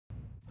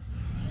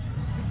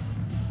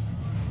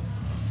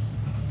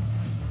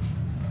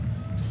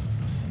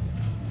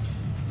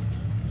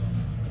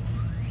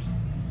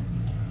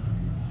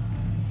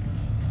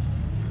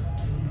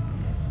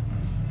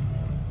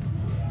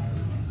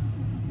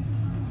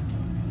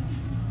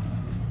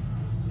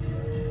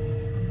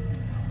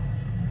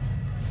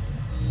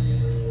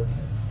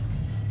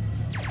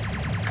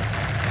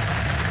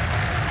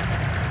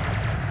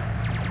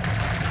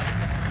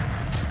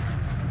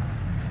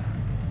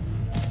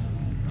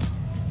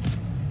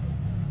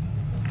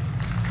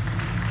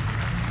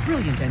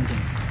Brilliant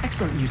endgame.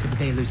 Excellent use of the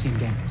Belarusian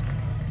gambit.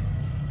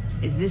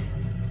 Is this...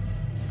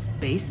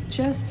 space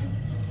chess?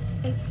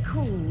 It's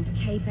called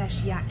Kapesh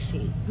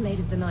Yakshi, Blade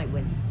of the Night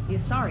Winds. The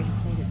Asari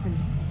have played it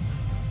since...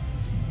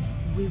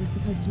 we were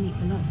supposed to meet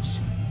for lunch.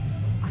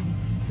 I'm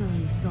so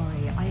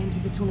sorry. I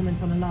entered the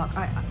tournament on a lark.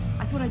 I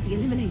thought I'd be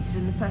eliminated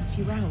in the first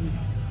few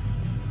rounds.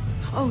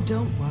 Oh,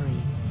 don't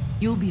worry.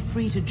 You'll be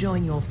free to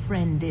join your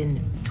friend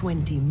in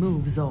 20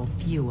 moves or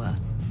fewer.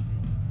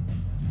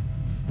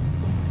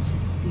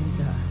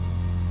 T'Souza.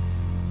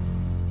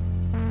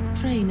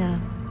 Traynor,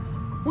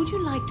 would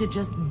you like to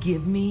just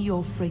give me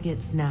your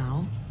frigates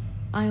now?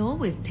 I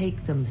always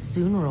take them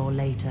sooner or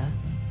later.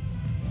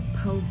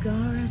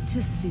 Polgara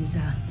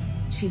T'Souza.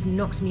 She's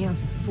knocked me out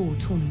of 4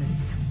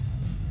 tournaments.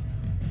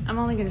 I'm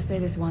only gonna say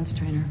this once,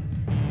 Traynor.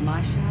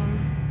 My shower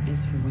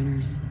is for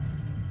winners.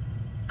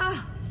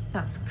 Ah,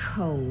 that's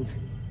cold.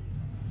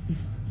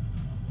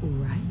 All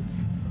right.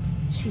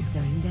 She's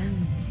going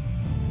down.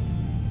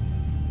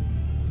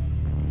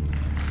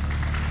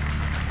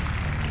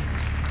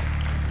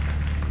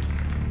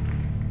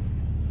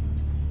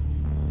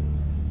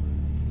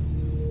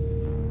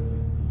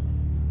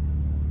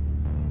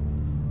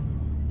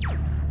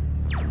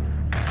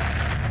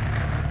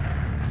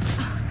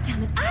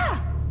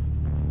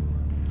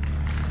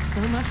 So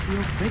much for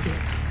your frigate.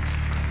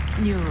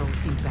 Neural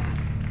feedback.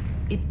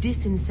 It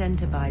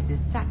disincentivizes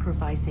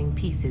sacrificing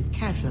pieces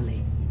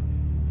casually.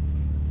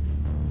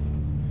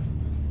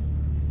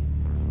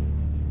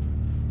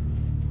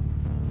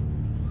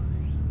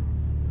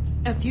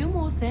 A few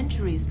more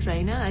centuries,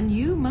 Traynor, and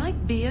you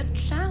might be a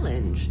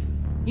challenge.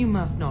 You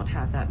must not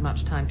have that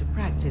much time to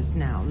practice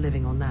now,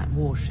 living on that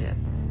warship.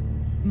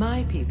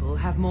 My people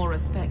have more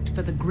respect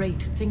for the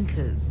great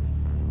thinkers.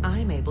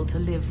 I'm able to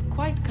live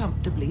quite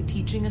comfortably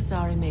teaching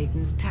Asari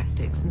maidens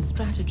tactics and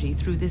strategy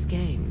through this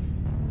game.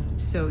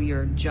 So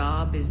your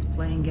job is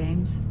playing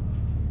games?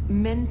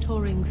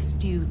 Mentoring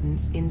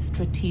students in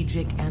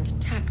strategic and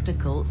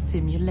tactical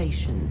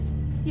simulations.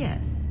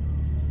 Yes.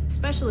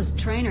 Specialist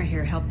Traynor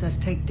here helped us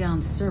take down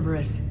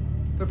Cerberus.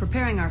 We're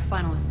preparing our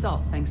final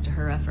assault thanks to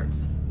her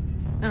efforts.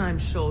 I'm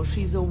sure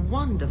she's a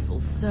wonderful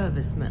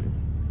serviceman,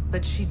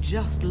 but she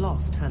just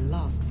lost her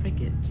last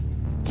frigate.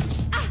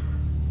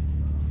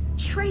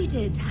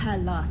 Traded her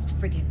last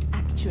frigate,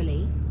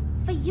 actually,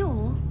 for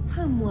your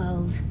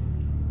homeworld.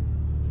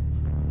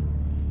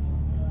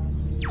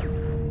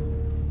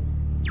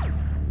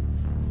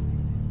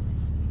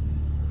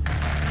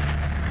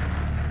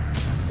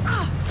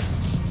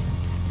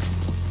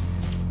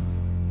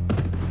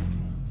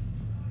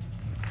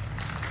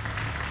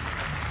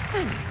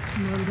 Thanks,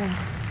 Commander.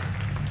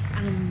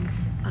 And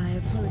I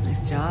apologize.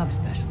 Nice job,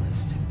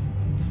 Specialist.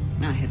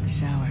 Now hit the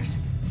showers.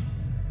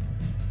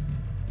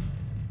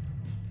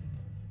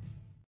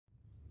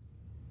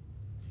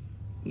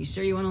 You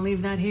sure you want to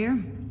leave that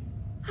here?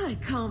 I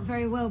can't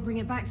very well bring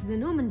it back to the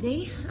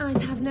Normandy.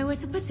 I'd have nowhere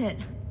to put it.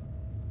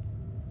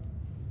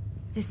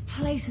 This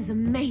place is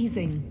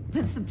amazing.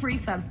 Puts the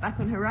prefabs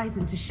back on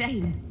Horizon to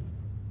shame.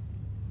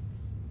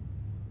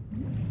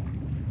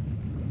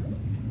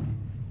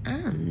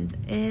 And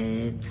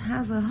it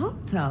has a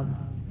hot tub.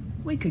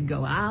 We could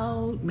go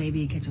out,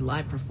 maybe catch a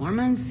live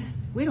performance.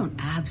 We don't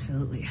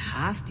absolutely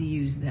have to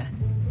use the...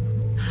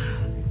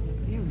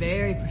 You're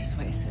very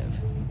persuasive.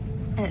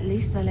 At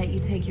least I let you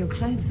take your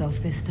clothes off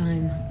this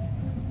time.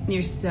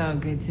 You're so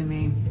good to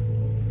me.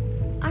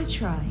 I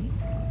try.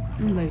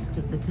 Most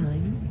of the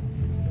time.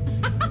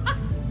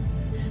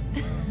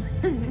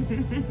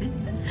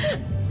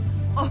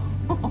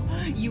 Oh,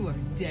 you are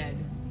dead.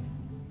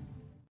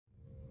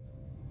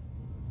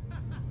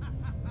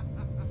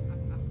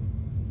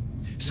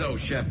 So,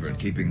 Shepard,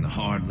 keeping the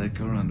hard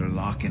liquor under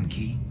lock and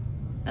key?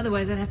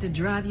 Otherwise, I'd have to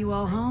drive you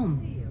all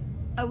home.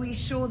 Are we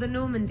sure the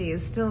Normandy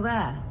is still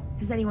there?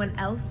 Has anyone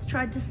else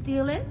tried to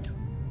steal it?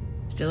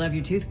 Still have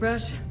your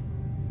toothbrush?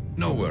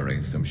 No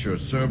worries. I'm sure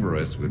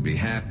Cerberus would be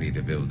happy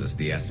to build us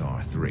the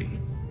SR3.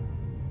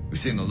 We've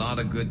seen a lot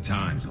of good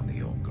times on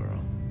the old girl.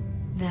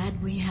 That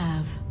we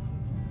have.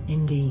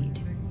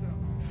 Indeed.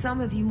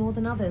 Some of you more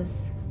than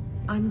others.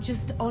 I'm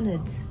just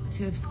honored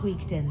to have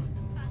squeaked in.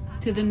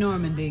 To the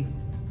Normandy.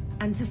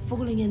 And to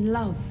falling in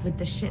love with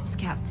the ship's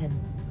captain.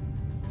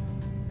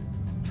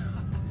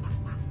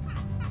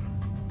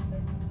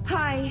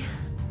 Hi.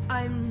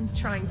 I'm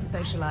trying to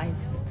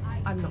socialize.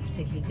 I'm not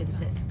particularly good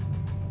at it.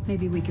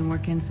 Maybe we can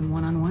work in some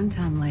one-on-one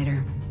time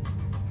later.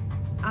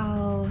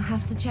 I'll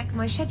have to check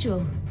my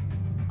schedule.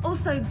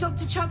 Also,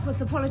 Dr.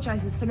 Chuckwas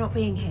apologizes for not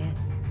being here.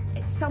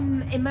 It's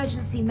some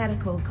emergency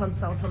medical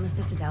consult on the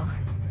Citadel.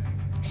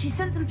 She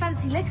sent some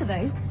fancy liquor,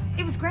 though.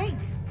 It was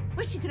great.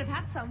 Wish you could have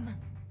had some.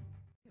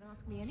 You can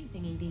ask me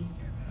anything, Edie.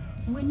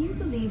 When you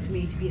believed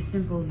me to be a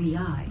simple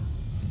VI,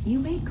 you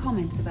made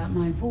comments about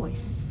my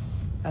voice.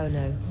 Oh,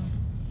 no.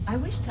 I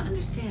wish to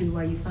understand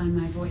why you find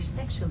my voice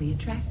sexually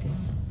attractive.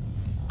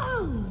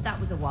 Oh, that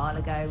was a while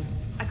ago.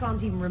 I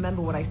can't even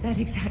remember what I said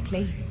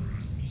exactly.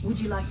 Would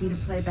you like me to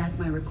play back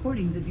my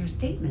recordings of your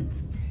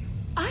statements?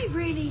 I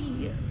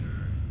really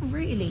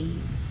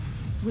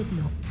would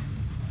not.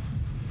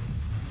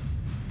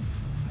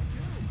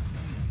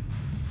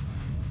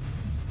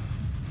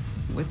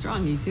 What's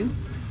wrong, you two?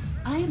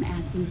 I am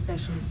asking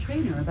Specialist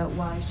Traynor about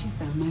why she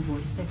found my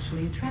voice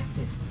sexually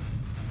attractive.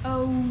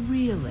 Oh,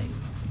 really?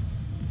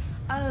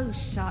 Oh,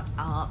 shut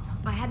up.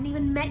 I hadn't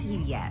even met you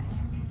yet.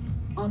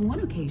 On one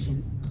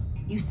occasion,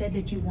 you said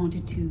that you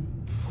wanted to,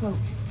 quote,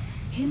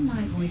 pin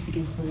my voice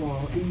against the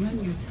wall and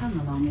run your tongue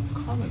along its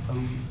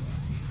collarbone.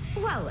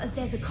 Well,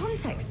 there's a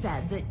context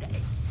there that...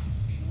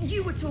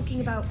 You were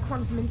talking about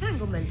quantum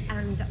entanglement,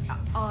 and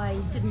I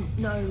didn't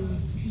know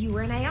you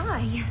were an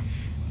AI.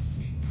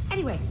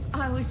 Anyway,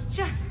 I was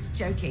just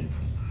joking.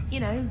 You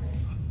know,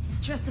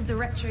 stress of the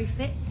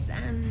retrofits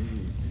and...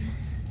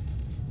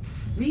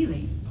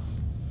 Really?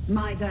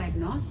 My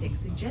diagnostics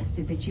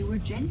suggested that you were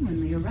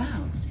genuinely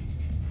aroused.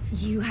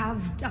 You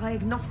have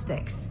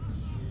diagnostics.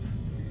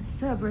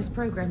 Cerberus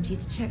programmed you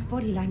to check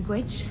body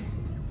language.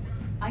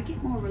 I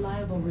get more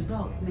reliable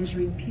results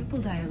measuring pupil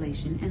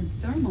dilation and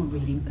thermal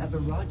readings of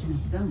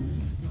erogenous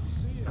zones.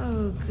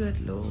 Oh,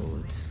 good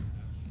lord.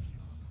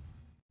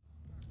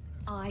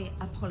 I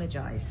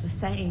apologize for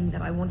saying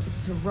that I wanted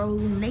to roll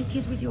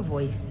naked with your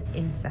voice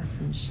in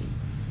satin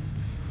sheets.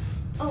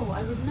 Oh,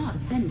 I was not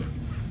offended.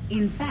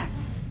 In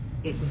fact,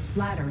 it was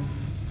flattering.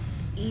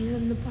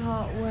 Even the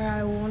part where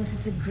I wanted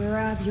to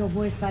grab your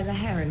voice by the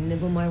hair and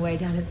nibble my way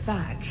down its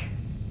back.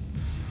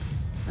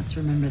 Let's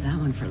remember that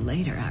one for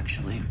later,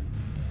 actually.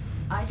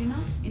 I do not,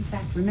 in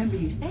fact, remember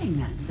you saying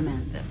that,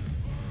 Samantha.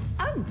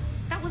 Oh,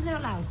 that wasn't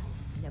out loud.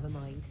 Never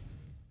mind.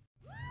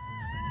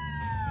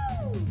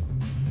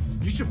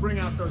 You should bring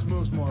out those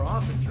moves more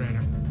often,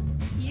 Traynor.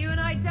 You and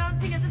I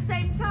dancing at the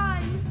same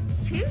time?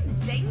 Too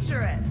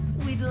dangerous.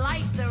 We'd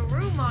light the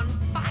room on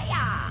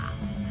fire.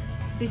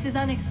 This is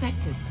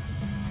unexpected.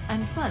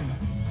 And fun.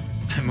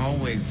 I'm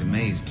always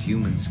amazed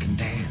humans can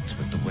dance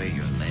with the way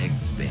your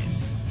legs bend.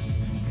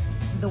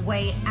 The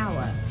way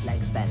our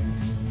legs bend.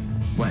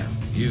 Well,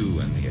 you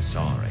and the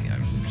Asari,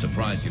 I'm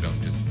surprised you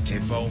don't just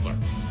tip over.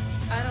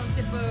 I don't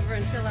tip over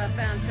until I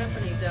found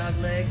company, dog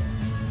legs.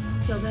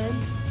 Till then,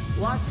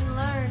 watch and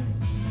learn.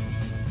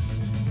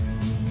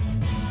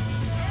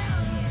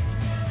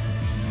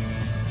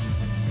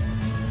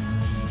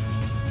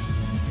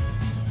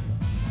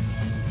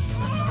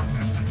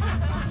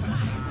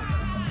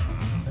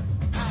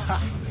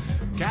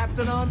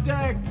 Captain on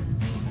deck!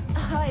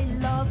 I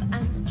love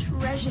and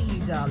treasure you,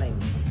 darling.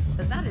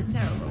 But that is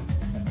terrible.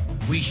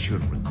 We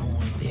should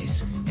record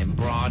this and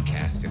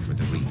broadcast it for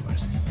the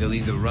Reapers. They'll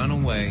either run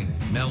away,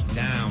 melt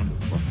down,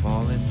 or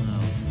fall in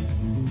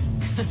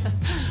love.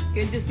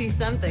 Good to see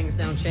some things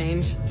don't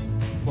change.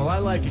 Well, I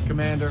like it,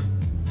 Commander.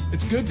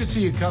 It's good to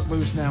see you cut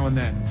loose now and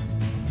then.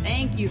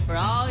 Thank you for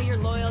all your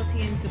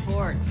loyalty and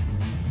support.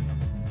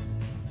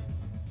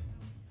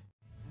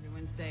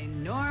 Everyone say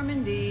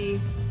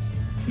Normandy.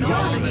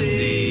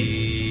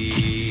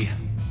 Normandy!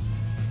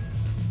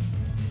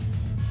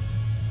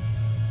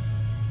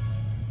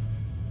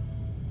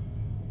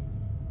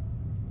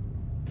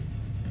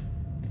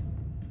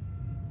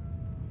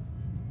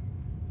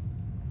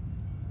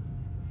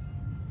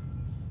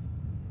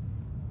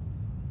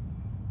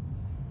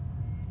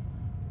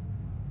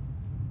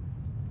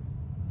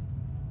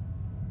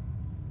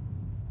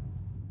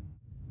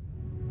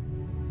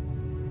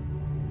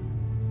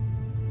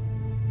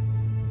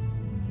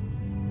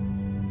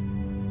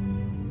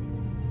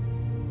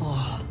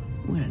 Oh,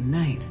 what a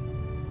night.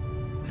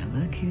 But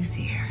look who's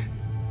here.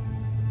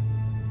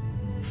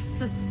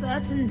 For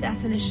certain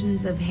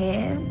definitions of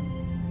here,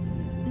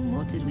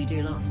 what did we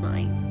do last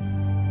night?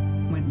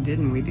 What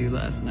didn't we do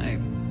last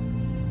night?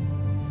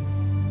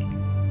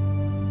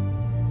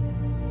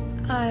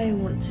 I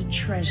want to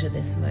treasure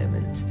this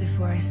moment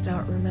before I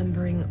start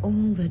remembering all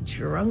the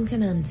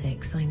drunken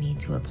antics I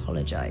need to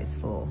apologize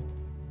for.